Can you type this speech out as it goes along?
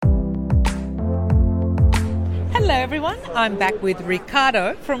Hello everyone, I'm back with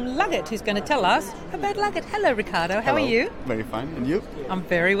Ricardo from Luggit, who's going to tell us about Luggit. Hello Ricardo, how are you? Very fine, and you? I'm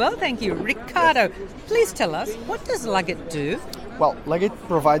very well, thank you. Ricardo, please tell us, what does Luggit do? Well, Luggit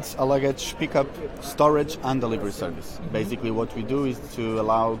provides a luggage pickup, storage and delivery service. Basically what we do is to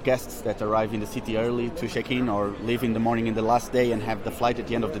allow guests that arrive in the city early to check in or leave in the morning in the last day and have the flight at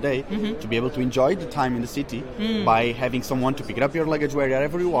the end of the day to be able to enjoy the time in the city by having someone to pick up your luggage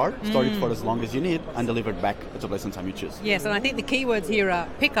wherever you are, store it for as long as you need and deliver it back at the place and time you choose. Yes, and I think the key words here are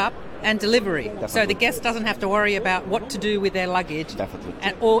pickup and delivery. Definitely. So the guest doesn't have to worry about what to do with their luggage. Definitely.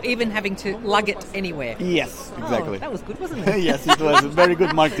 Or even having to lug it anywhere. Yes, exactly. Oh, that was good, wasn't it? Yes, it was a very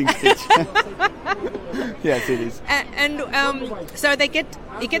good marketing speech. Yes, it is. So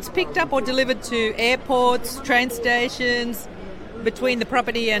it gets picked up or delivered to airports, train stations, between the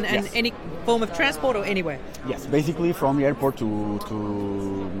property and Yes. any form of transport or anywhere. Yes, basically from the airport to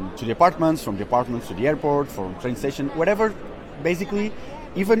the apartments, from the apartments to the airport, from train station, whatever. Basically,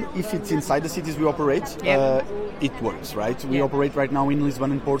 even if it's inside the cities we operate, it works, right? We operate right now in Lisbon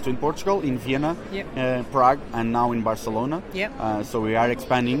and Porto in Portugal, in Vienna, Prague, and now in Barcelona. So we are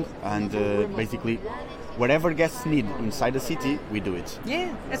expanding, and basically, whatever guests need inside the city, we do it. Yeah,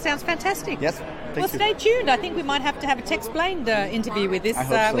 that sounds fantastic. Yes, well, stay tuned. I think we might have to have a Text-Plained interview with this I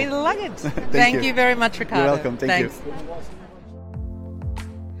hope so. with Luggit. Thank you very much, Ricardo. You're welcome. Thank you.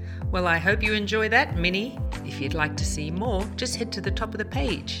 Well, I hope you enjoy that, Mini. If you'd like to see more, just head to the top of the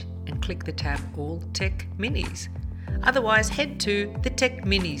page and click the tab All Tech Minis. Otherwise, head to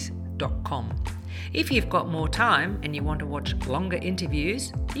thetechminis.com. If you've got more time and you want to watch longer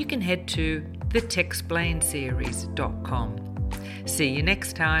interviews, you can head to thetexplainedseries.com. See you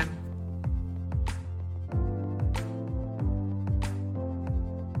next time.